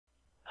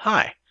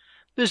Hi,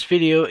 this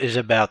video is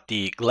about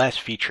the glass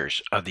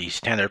features of the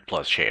Standard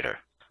Plus shader.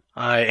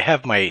 I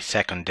have my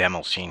second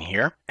demo scene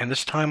here, and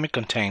this time it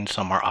contains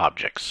some more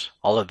objects,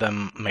 all of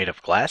them made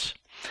of glass.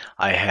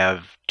 I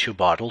have two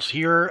bottles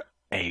here,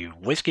 a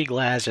whiskey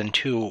glass and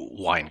two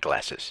wine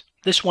glasses.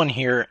 This one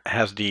here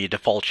has the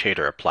default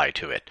shader applied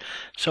to it,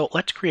 so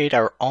let's create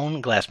our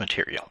own glass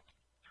material.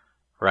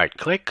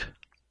 Right-click,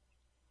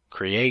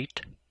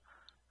 Create,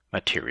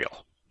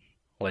 Material.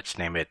 Let's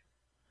name it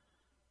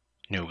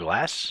New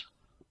Glass.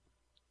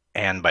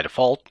 And by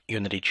default,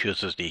 Unity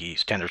chooses the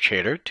standard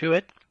shader to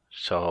it.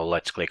 So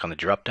let's click on the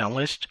drop-down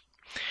list,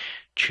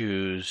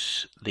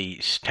 choose the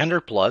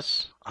Standard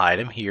Plus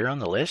item here on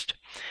the list,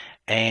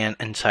 and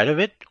inside of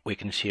it, we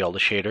can see all the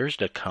shaders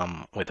that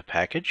come with the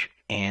package.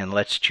 And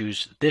let's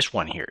choose this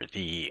one here,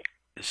 the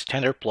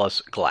Standard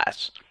Plus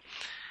Glass.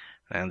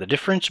 And the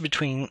difference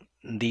between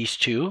these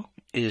two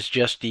is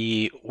just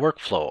the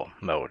workflow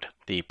mode,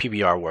 the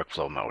PBR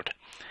workflow mode.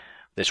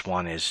 This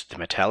one is the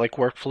metallic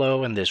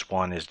workflow, and this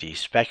one is the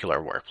specular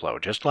workflow,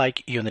 just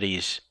like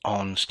Unity's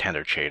own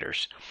standard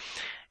shaders.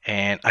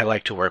 And I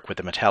like to work with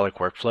the metallic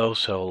workflow,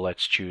 so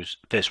let's choose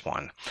this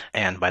one.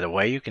 And by the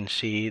way, you can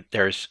see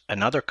there's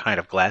another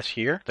kind of glass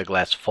here, the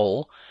glass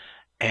full,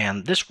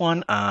 and this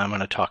one I'm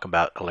going to talk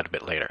about a little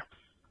bit later.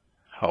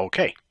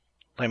 Okay,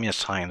 let me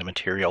assign the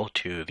material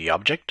to the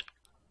object.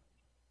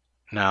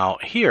 Now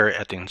here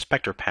at the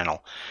inspector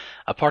panel,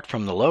 apart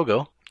from the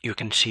logo, you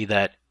can see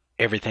that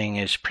everything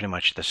is pretty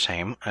much the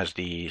same as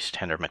the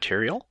standard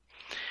material.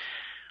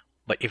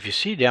 But if you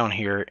see down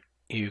here,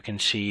 you can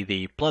see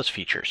the plus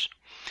features.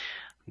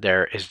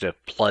 There is the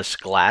plus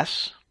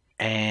glass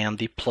and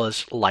the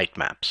plus light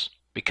maps,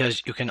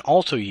 because you can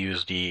also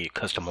use the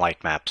custom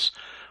light maps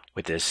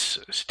with this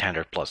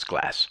standard plus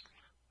glass.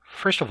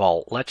 First of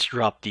all, let's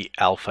drop the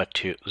alpha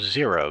to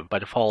 0. By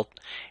default,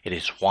 it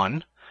is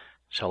 1.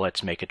 So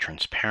let's make it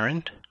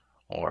transparent,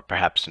 or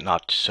perhaps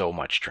not so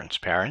much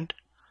transparent.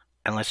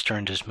 And let's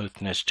turn the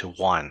smoothness to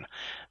 1,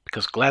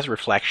 because glass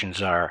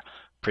reflections are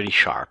pretty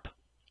sharp.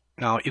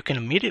 Now you can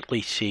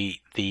immediately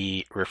see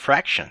the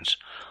refractions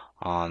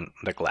on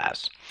the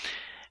glass,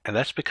 and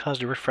that's because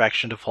the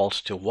refraction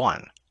defaults to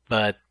 1.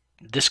 But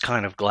this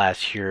kind of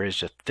glass here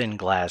is a thin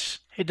glass.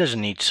 It doesn't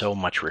need so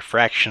much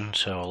refraction,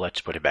 so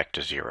let's put it back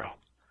to 0.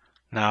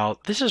 Now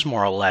this is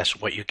more or less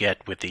what you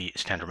get with the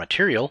standard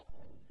material.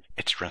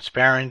 It's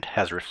transparent,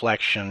 has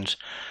reflections,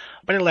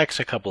 but it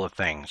lacks a couple of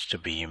things to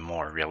be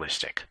more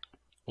realistic.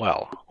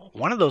 Well,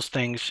 one of those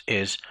things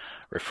is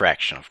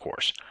refraction, of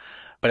course.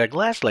 But a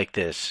glass like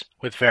this,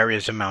 with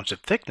various amounts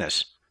of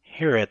thickness,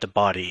 here at the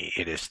body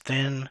it is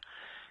thin,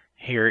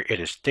 here it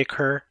is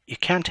thicker, you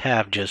can't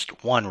have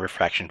just one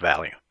refraction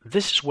value.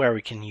 This is where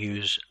we can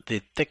use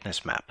the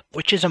thickness map,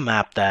 which is a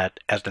map that,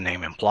 as the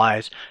name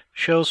implies,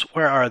 shows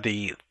where are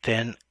the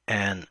thin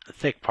and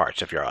thick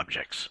parts of your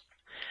objects.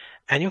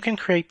 And you can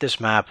create this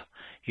map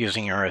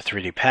using your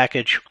 3D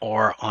package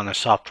or on a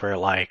software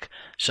like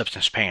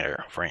Substance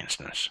Painter, for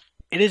instance.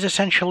 It is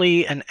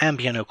essentially an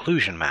ambient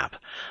occlusion map,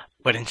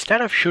 but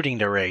instead of shooting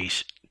the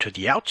rays to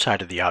the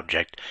outside of the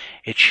object,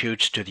 it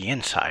shoots to the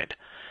inside.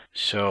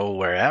 So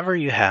wherever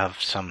you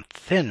have some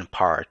thin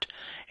part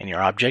in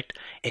your object,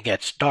 it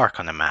gets dark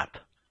on the map.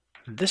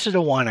 This is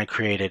the one I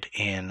created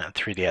in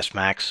 3ds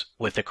Max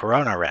with the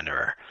Corona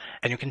renderer,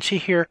 and you can see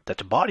here that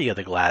the body of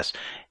the glass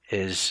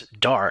is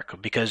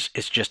dark because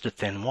it's just a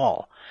thin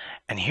wall.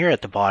 And here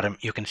at the bottom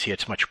you can see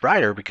it's much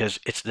brighter because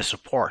it's the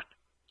support.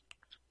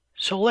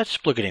 So let's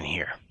plug it in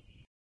here.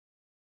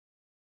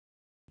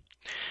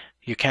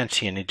 You can't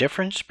see any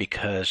difference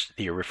because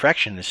the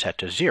refraction is set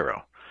to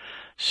 0.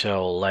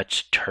 So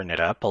let's turn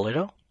it up a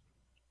little.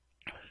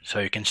 So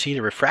you can see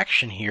the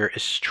refraction here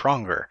is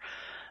stronger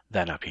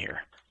than up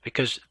here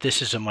because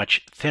this is a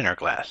much thinner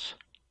glass.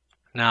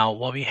 Now,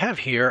 what we have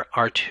here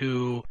are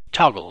two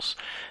toggles.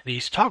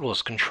 These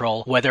toggles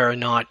control whether or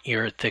not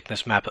your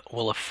thickness map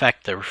will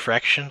affect the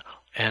refraction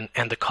and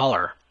the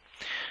color.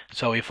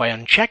 So if I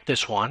uncheck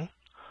this one,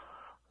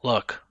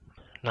 look,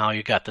 now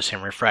you got the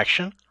same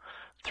refraction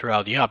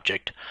throughout the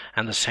object,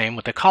 and the same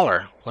with the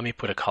color. Let me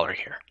put a color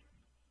here.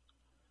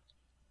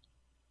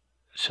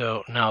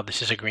 So now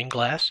this is a green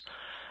glass,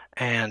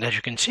 and as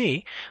you can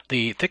see,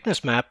 the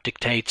thickness map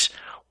dictates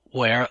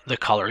where the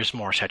color is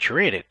more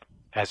saturated,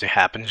 as it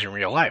happens in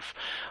real life.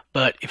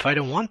 But if I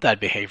don't want that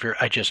behavior,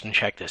 I just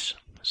uncheck this,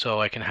 so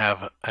I can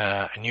have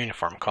an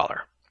uniform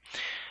color.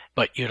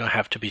 But you don't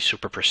have to be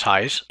super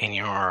precise in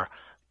your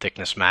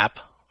thickness map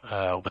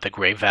with the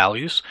gray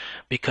values,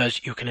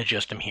 because you can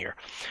adjust them here.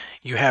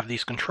 You have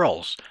these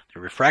controls, the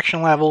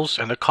refraction levels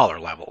and the color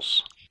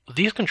levels.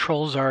 These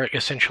controls are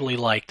essentially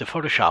like the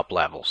Photoshop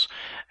levels,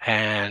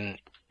 and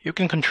you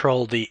can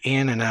control the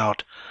in and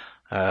out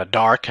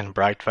dark and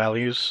bright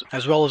values,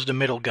 as well as the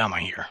middle gamma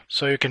here,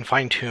 so you can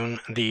fine-tune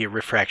the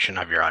refraction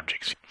of your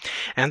objects.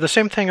 And the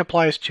same thing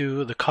applies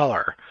to the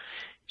color.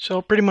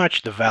 So pretty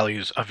much the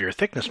values of your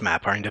thickness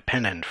map are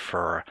independent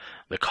for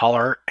the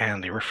color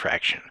and the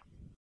refraction.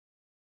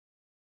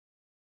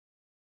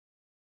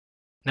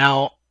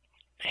 Now,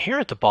 Here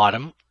at the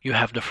bottom, you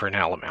have the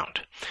Fresnel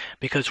amount.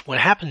 Because what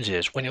happens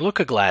is, when you look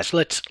at glass,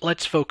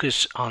 let's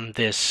focus on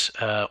this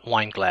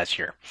wine glass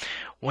here.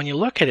 When you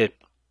look at it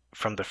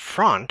from the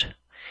front,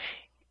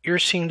 you're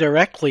seeing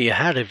directly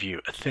ahead of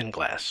you a thin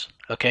glass,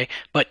 okay?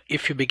 But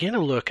if you begin to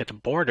look at the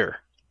border,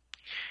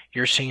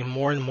 you're seeing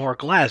more and more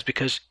glass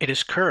because it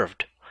is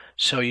curved.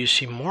 So you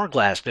see more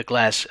glass, the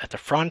glass at the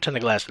front and the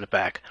glass at the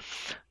back.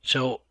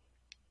 So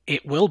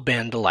it will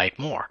bend the light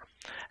more.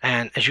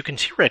 And as you can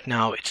see right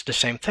now, it's the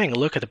same thing.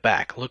 Look at the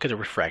back, look at the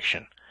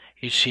refraction.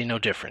 You see no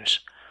difference.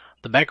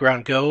 The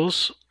background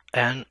goes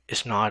and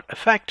is not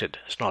affected,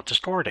 it's not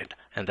distorted,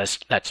 and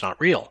that's not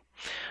real.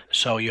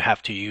 So you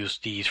have to use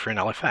these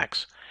Fresnel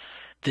effects.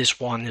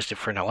 This one is the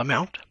Fresnel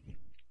amount,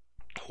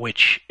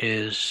 which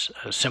is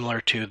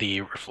similar to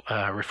the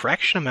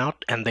refraction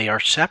amount, and they are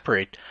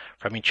separate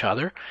from each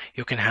other.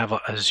 You can have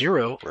a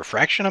zero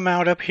refraction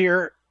amount up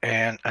here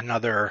and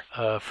another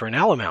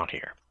Fresnel amount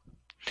here.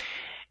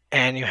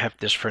 And you have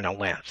this Fresnel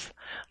length.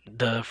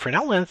 The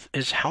Fresnel length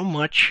is how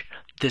much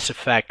this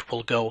effect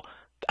will go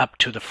up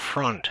to the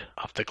front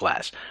of the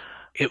glass.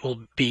 It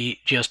will be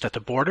just at the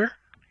border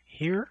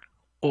here,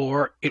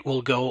 or it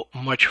will go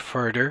much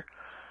further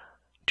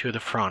to the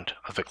front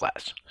of the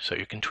glass. So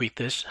you can tweak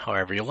this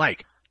however you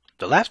like.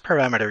 The last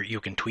parameter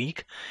you can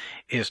tweak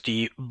is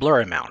the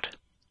blur amount.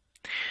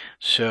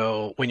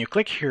 So when you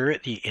click here,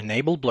 the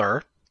enable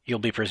blur, you'll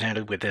be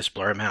presented with this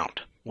blur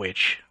amount,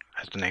 which,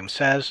 as the name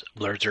says,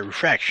 blurs the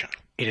refraction.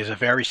 It is a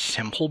very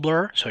simple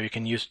blur, so you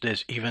can use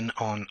this even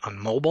on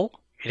mobile.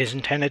 It is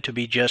intended to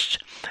be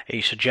just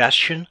a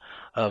suggestion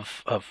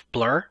of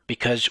blur,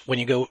 because when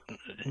you go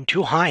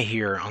too high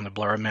here on the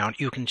blur amount,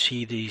 you can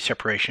see the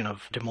separation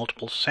of the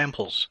multiple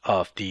samples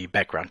of the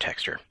background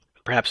texture.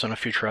 Perhaps on a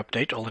future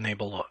update, I'll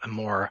enable a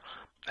more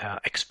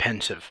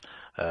expensive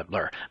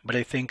blur, but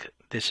I think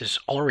this is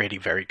already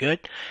very good.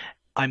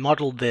 I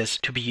modeled this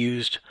to be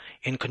used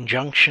in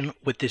conjunction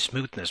with this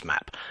smoothness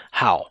map.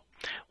 How?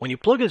 When you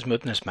plug a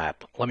smoothness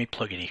map, let me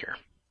plug it here.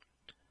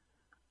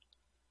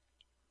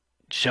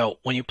 So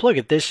when you plug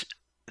it, this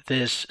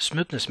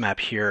smoothness map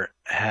here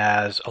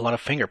has a lot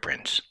of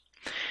fingerprints.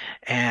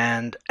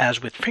 And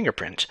as with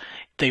fingerprints,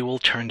 they will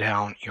turn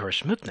down your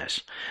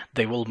smoothness.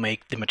 They will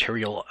make the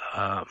material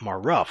more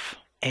rough.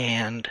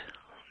 And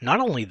not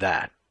only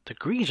that, the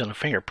grease on the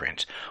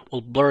fingerprints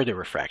will blur the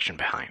refraction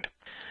behind.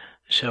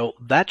 So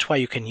that's why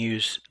you can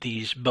use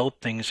these both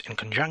things in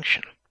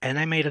conjunction. And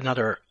I made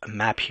another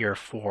map here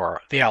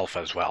for the alpha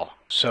as well.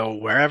 So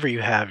wherever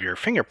you have your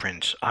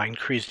fingerprints, I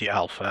increase the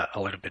alpha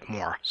a little bit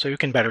more so you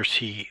can better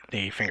see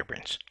the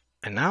fingerprints.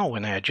 And now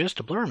when I adjust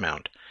the blur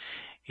amount,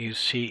 you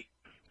see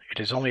it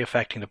is only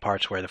affecting the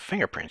parts where the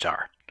fingerprints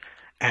are.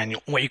 And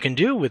what you can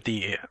do with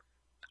the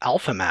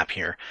alpha map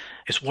here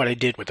is what I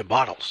did with the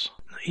bottles.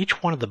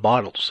 Each one of the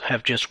bottles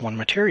have just one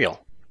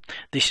material.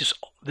 This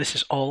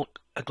is all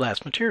a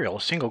glass material,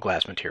 a single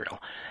glass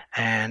material,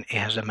 and it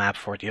has a map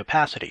for the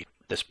opacity.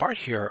 This part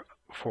here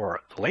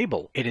for the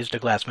label, it is the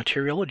glass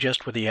material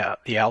just with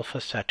the alpha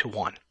set to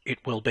 1.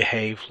 It will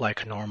behave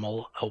like a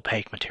normal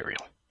opaque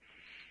material.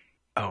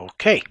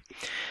 Okay,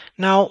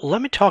 now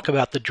let me talk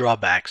about the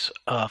drawbacks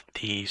of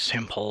the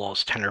simple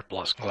Standard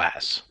Plus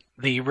glass.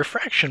 The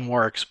refraction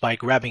works by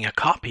grabbing a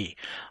copy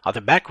of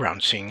the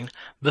background scene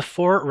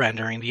before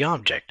rendering the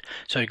object.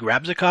 So it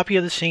grabs a copy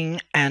of the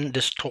scene and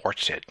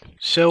distorts it.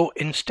 So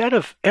instead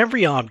of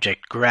every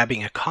object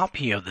grabbing a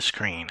copy of the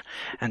screen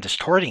and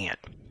distorting it,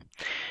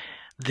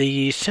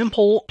 the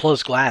Simple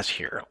Plus glass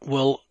here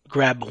will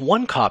grab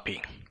one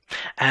copy,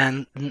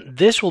 and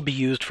this will be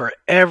used for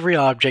every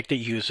object that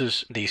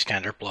uses the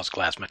Standard Plus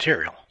glass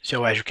material.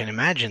 So as you can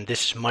imagine,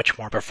 this is much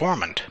more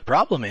performant. The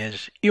problem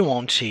is you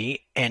won't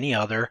see any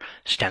other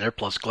Standard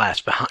Plus glass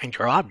behind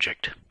your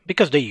object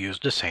because they use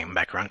the same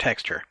background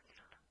texture.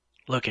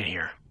 Look at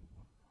here.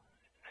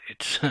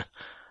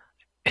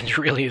 It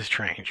really is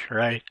strange,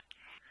 right?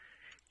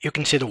 You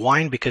can see the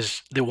wine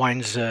because the wine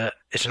is an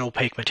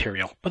opaque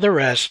material, but the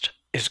rest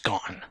is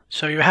gone.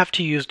 So you have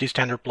to use the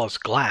Standard Plus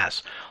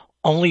glass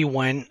only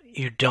when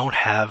you don't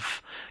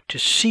have to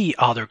see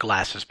other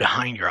glasses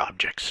behind your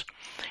objects.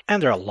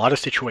 And there are a lot of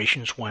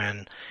situations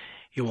when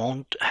you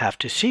won't have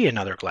to see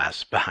another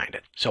glass behind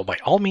it. So by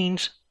all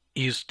means,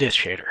 use this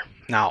shader.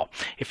 Now,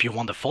 if you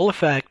want the full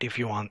effect, if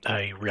you want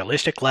a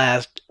realistic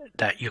glass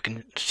that you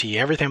can see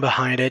everything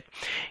behind it,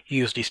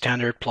 use the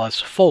Standard Plus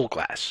full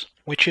glass,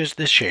 which is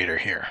this shader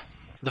here.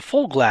 The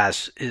full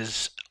glass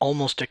is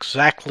almost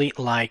exactly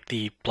like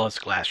the Plus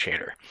glass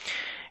shader.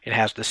 It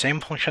has the same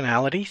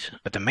functionalities,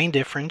 but the main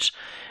difference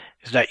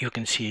is that you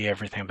can see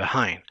everything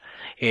behind.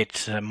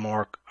 It's a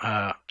more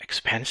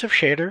expensive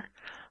shader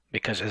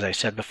because, as I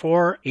said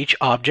before, each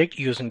object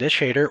using this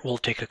shader will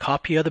take a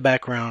copy of the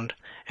background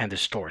and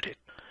distort it.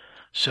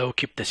 So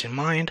keep this in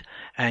mind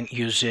and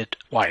use it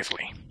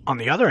wisely. On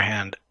the other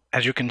hand,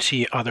 as you can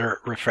see other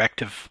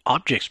refractive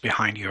objects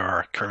behind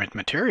your current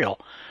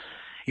material,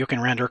 you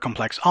can render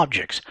complex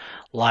objects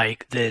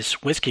like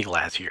this whiskey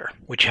glass here,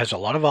 which has a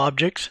lot of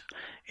objects.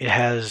 It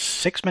has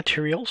 6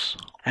 materials,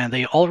 and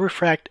they all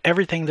refract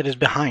everything that is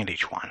behind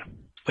each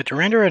one. But to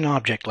render an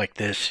object like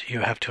this,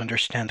 you have to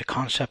understand the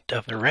concept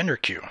of the render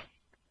queue.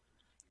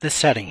 This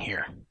setting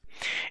here.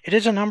 It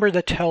is a number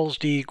that tells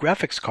the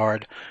graphics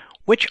card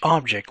which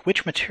object,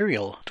 which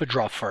material to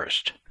draw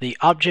first. The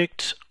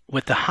objects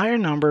with the higher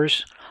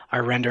numbers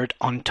are rendered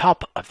on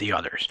top of the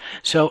others.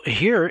 So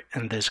here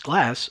in this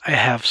glass, I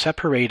have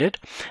separated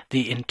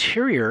the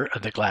interior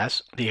of the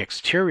glass, the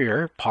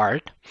exterior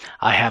part.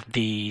 I have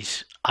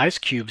these ice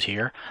cubes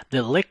here,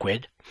 the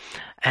liquid,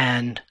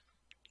 and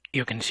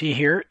you can see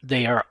here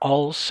they are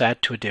all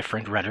set to a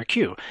different render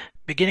queue,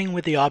 beginning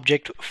with the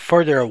object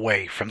further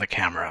away from the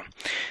camera,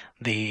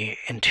 the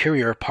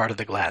interior part of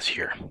the glass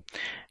here.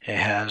 It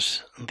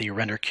has the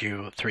render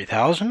queue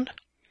 3000.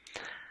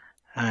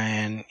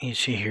 And you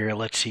see here,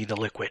 let's see the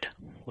liquid.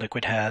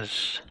 Liquid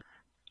has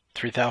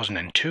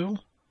 3002,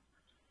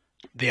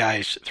 the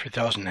ice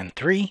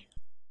 3003,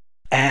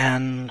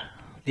 and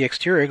the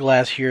exterior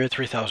glass here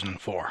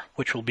 3004,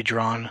 which will be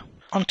drawn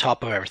on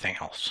top of everything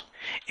else.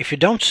 If you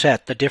don't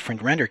set the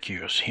different render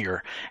queues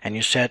here, and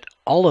you set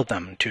all of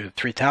them to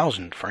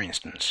 3000, for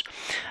instance,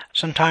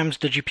 sometimes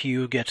the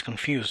GPU gets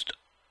confused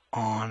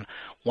on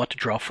what to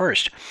draw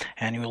first,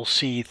 and you will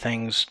see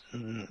things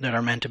that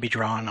are meant to be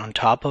drawn on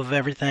top of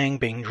everything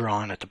being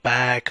drawn at the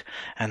back,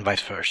 and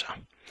vice versa.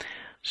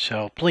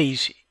 So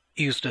please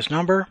use this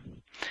number,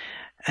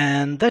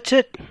 and that's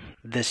it.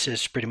 This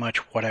is pretty much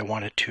what I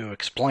wanted to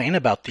explain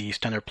about the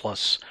Standard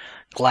Plus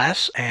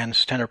Glass and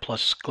Standard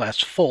Plus Glass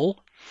Full.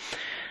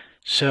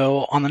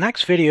 So on the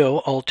next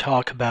video, I'll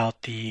talk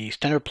about the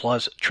Standard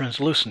Plus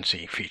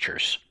translucency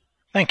features.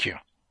 Thank you.